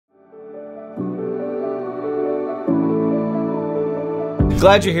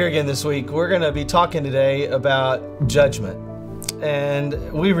Glad you're here again this week. We're going to be talking today about judgment.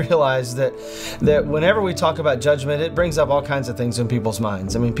 And we realize that whenever we talk about judgment, it brings up all kinds of things in people's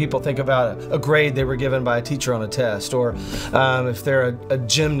minds. I mean, people think about a grade they were given by a teacher on a test, or if they're a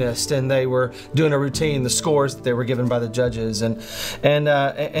gymnast and they were doing a routine, the scores that they were given by the judges. And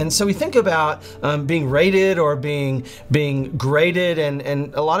so we think about being rated or being graded,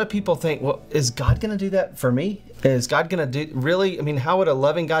 and a lot of people think, well, is God going to do that for me? Is God going to do, really? I mean, how would a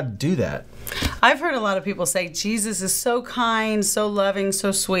loving God do that? I've heard a lot of people say, Jesus is so kind, so loving,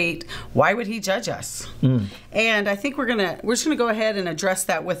 so sweet. Why would he judge us? And I think we're just gonna go ahead and address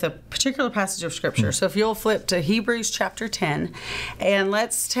that with a particular passage of Scripture. So if you'll flip to Hebrews chapter 10, and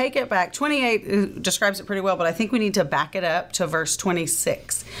let's take it back. 28 describes it pretty well, but I think we need to back it up to verse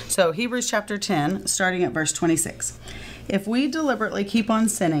 26. So Hebrews chapter 10, starting at verse 26. If we deliberately keep on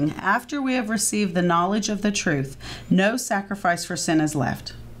sinning after we have received the knowledge of the truth, no sacrifice for sin is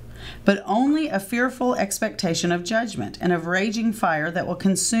left, but only a fearful expectation of judgment and of raging fire that will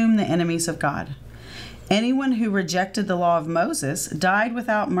consume the enemies of God. Anyone who rejected the law of Moses died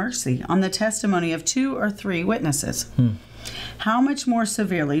without mercy on the testimony of 2 or 3 witnesses. How much more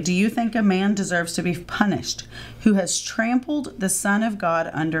severely do you think a man deserves to be punished who has trampled the Son of God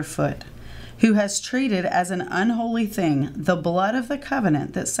underfoot, who has treated as an unholy thing the blood of the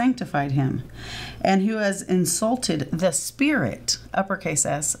covenant that sanctified him, and who has insulted the Spirit, uppercase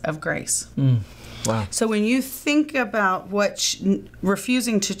S, of grace? Wow. So when you think about what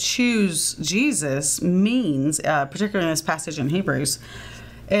refusing to choose Jesus means, particularly in this passage in Hebrews,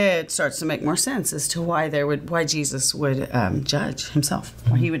 it starts to make more sense as to why Jesus would judge himself,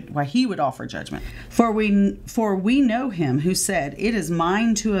 why he would offer judgment. For we know him who said, "It is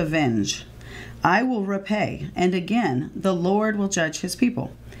mine to avenge. I will repay, and again the Lord will judge his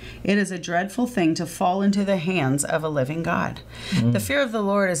people." It is a dreadful thing to fall into the hands of a living God. The fear of the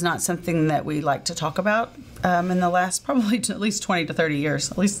Lord is not something that we like to talk about in the last probably at least 20 to 30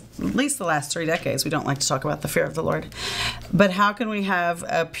 years, at least the last 3 decades. We don't like to talk about the fear of the Lord. But how can we have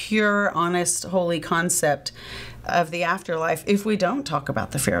a pure, honest, holy concept of the afterlife if we don't talk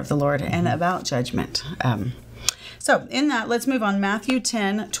about the fear of the Lord and about judgment? So in that, let's move on. Matthew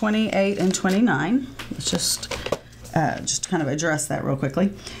 10, 28 and 29. Let's just kind of address that real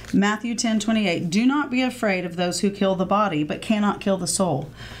quickly. Matthew 10, 28. Do not be afraid of those who kill the body, but cannot kill the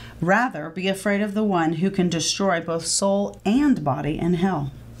soul. Rather, be afraid of the one who can destroy both soul and body in hell.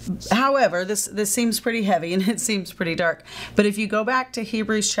 However, this seems pretty heavy and it seems pretty dark. But if you go back to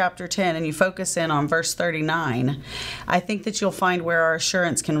Hebrews chapter 10 and you focus in on verse 39, I think that you'll find where our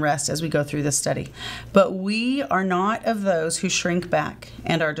assurance can rest as we go through this study. But we are not of those who shrink back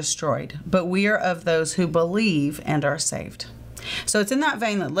and are destroyed, but we are of those who believe and are saved. So it's in that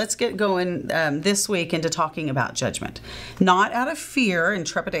vein that let's get going this week into talking about judgment. Not out of fear and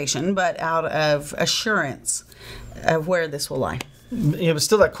trepidation, but out of assurance of where this will lie. But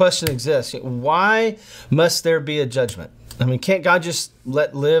still that question exists. Why must there be a judgment? I mean, can't God just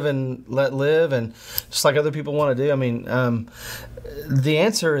let live and just like other people want to do? I mean, the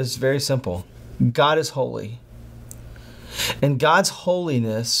answer is very simple. God is holy. And God's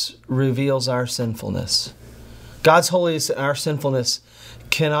holiness reveals our sinfulness. God's holiness and our sinfulness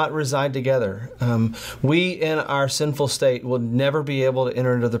cannot reside together. We in our sinful state will never be able to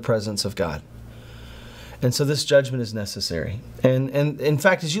enter into the presence of God. And so this judgment is necessary. And in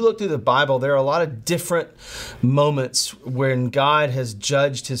fact, as you look through the Bible, there are a lot of different moments when God has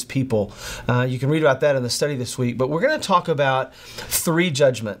judged his people. You can read about that in the study this week. But we're going to talk about 3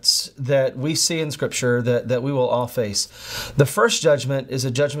 judgments that we see in Scripture that we will all face. The first judgment is a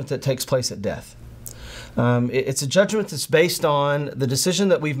judgment that takes place at death. It's a judgment that's based on the decision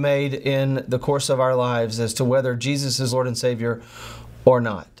that we've made in the course of our lives as to whether Jesus is Lord and Savior or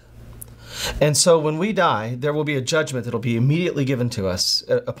not. And so when we die, there will be a judgment that will be immediately given to us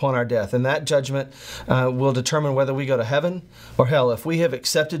upon our death. And that judgment will determine whether we go to heaven or hell. If we have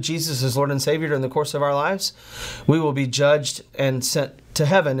accepted Jesus as Lord and Savior during the course of our lives, we will be judged and sent to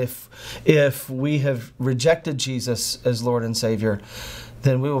heaven. If we have rejected Jesus as Lord and Savior,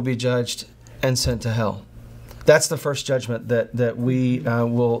 then we will be judged and sent to hell. That's the first judgment that we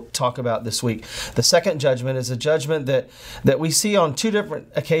will talk about this week. The second judgment is a judgment that we see on 2 different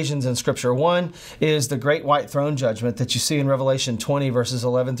occasions in Scripture. One is the great white throne judgment that you see in Revelation 20, verses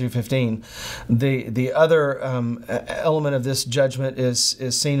 11 through 15. The other element of this judgment is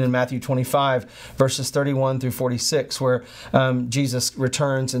seen in Matthew 25, verses 31 through 46, where Jesus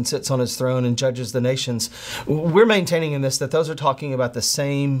returns and sits on his throne and judges the nations. We're maintaining in this that those are talking about the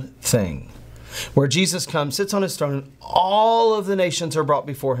same thing. where Jesus comes, sits on his throne, and all of the nations are brought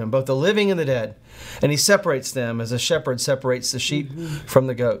before him, both the living and the dead. And he separates them as a shepherd separates the sheep from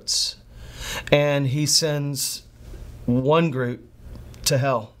the goats. And he sends one group to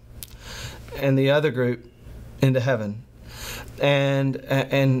hell and the other group into heaven.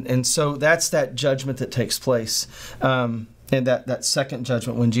 And so that's that judgment that takes place. And that second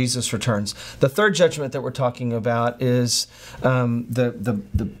judgment when Jesus returns. The third judgment that we're talking about is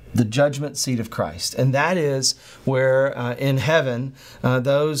the judgment seat of Christ. And that is where in heaven,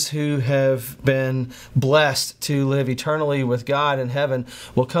 those who have been blessed to live eternally with God in heaven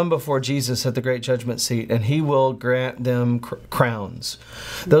will come before Jesus at the great judgment seat, and he will grant them crowns.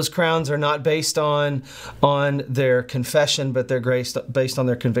 Those crowns are not based on their confession, but they're based on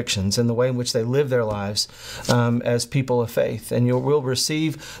their convictions and the way in which they live their lives as people of faith. And you will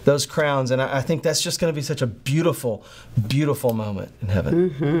receive those crowns. And I think that's just going to be such a beautiful, beautiful moment in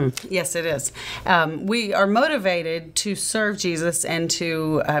heaven. Yes, it is. We are motivated to serve Jesus and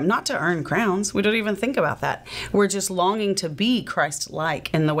to not to earn crowns. We don't even think about that. We're just longing to be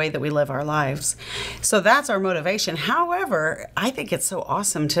Christ-like in the way that we live our lives. So that's our motivation. However, I think it's so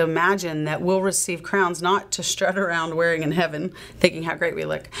awesome to imagine that we'll receive crowns not to strut around wearing in heaven, thinking how great we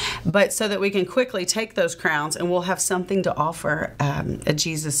look, but so that we can quickly take those crowns and we'll have something to offer at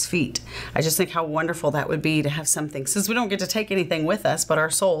Jesus' feet. I just think how wonderful that would be to have something, since we don't get to take anything with us but our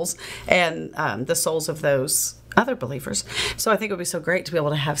souls and the souls of those other believers. So I think it would be so great to be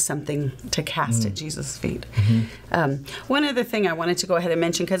able to have something to cast at Jesus' feet. One other thing I wanted to go ahead and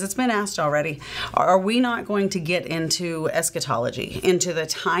mention, because it's been asked already, are we not going to get into eschatology, into the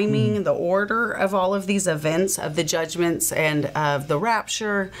timing, the order of all of these events, of the judgments and of the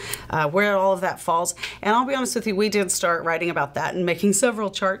rapture, where all of that falls? And I'll be honest with you, we did start writing about that and making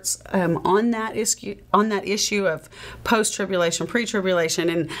several charts on that issue of post-tribulation, pre-tribulation,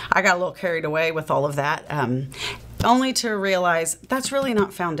 and I got a little carried away with all of that. Only to realize that's really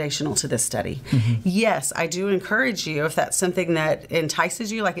not foundational to this study. Yes, I do encourage you, if that's something that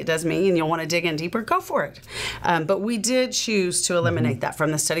entices you like it does me and you'll want to dig in deeper, go for it. But we did choose to eliminate that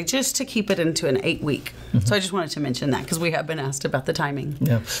from the study just to keep it into an 8-week. So I just wanted to mention that because we have been asked about the timing.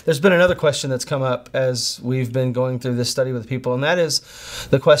 Yeah, there's been another question that's come up as we've been going through this study with people, and that is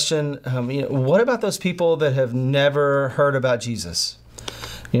the question, what about those people that have never heard about Jesus?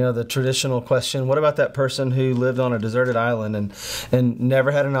 The traditional question, what about that person who lived on a deserted island and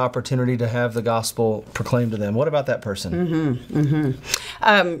never had an opportunity to have the gospel proclaimed to them? What about that person?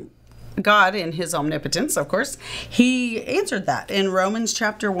 God, in his omnipotence, of course, he answered that. In Romans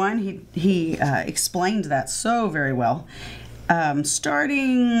chapter 1, he explained that so very well. Let's start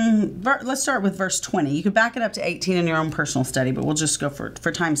with verse 20. You could back it up to 18 in your own personal study, but we'll just go for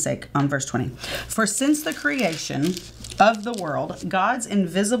time's sake on verse 20. For since the creation of the world, God's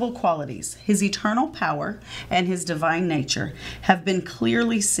invisible qualities, his eternal power, and his divine nature have been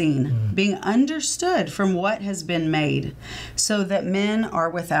clearly seen, being understood from what has been made, so that men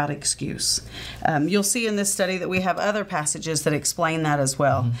are without excuse. You'll see in this study that we have other passages that explain that as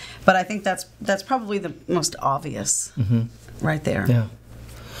well. But I think that's probably the most obvious right there. Yeah.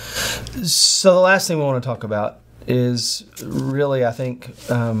 So the last thing we want to talk about is really, I think,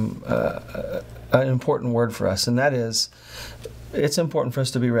 an important word for us, and that is, it's important for us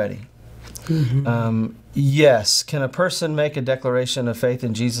to be ready. Yes, can a person make a declaration of faith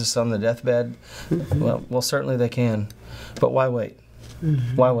in Jesus on the deathbed? Well, certainly they can, but why wait?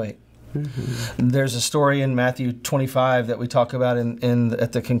 Why wait? There's a story in Matthew 25 that we talk about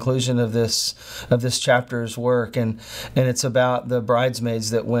at the conclusion of this chapter's work, and it's about the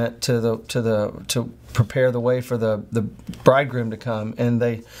bridesmaids that went to prepare the way for the bridegroom to come,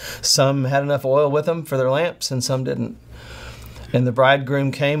 and some had enough oil with them for their lamps and some didn't. And the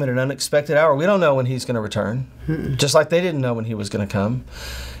bridegroom came at an unexpected hour. We don't know when he's going to return, just like they didn't know when he was going to come.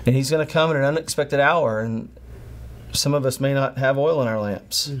 And he's going to come at an unexpected hour, and some of us may not have oil in our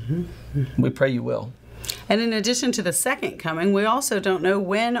lamps. We pray you will. And in addition to the second coming, we also don't know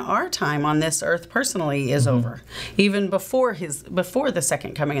when our time on this earth personally is over, even before the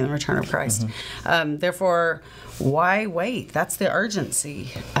second coming and the return of Christ. Therefore, why wait? That's the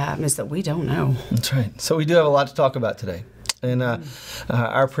urgency, is that we don't know. That's right. So we do have a lot to talk about today. And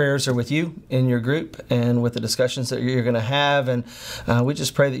our prayers are with you in your group and with the discussions that you're going to have. And we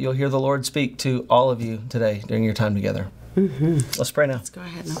just pray that you'll hear the Lord speak to all of you today during your time together. Let's pray now. Let's go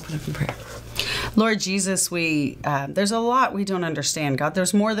ahead and open up in prayer. Lord Jesus, there's a lot we don't understand, God.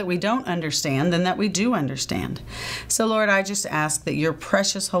 There's more that we don't understand than that we do understand. So, Lord, I just ask that your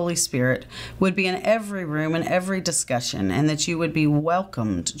precious Holy Spirit would be in every room and every discussion, and that you would be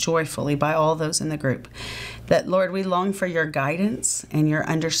welcomed joyfully by all those in the group. That, Lord, we long for your guidance and your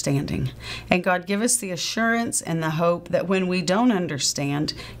understanding. And God, give us the assurance and the hope that when we don't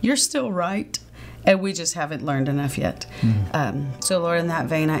understand, you're still right. And we just haven't learned enough yet. So, Lord, in that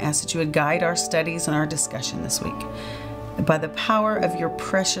vein, I ask that you would guide our studies and our discussion this week by the power of your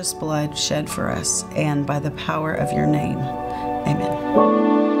precious blood shed for us and by the power of your name. Amen.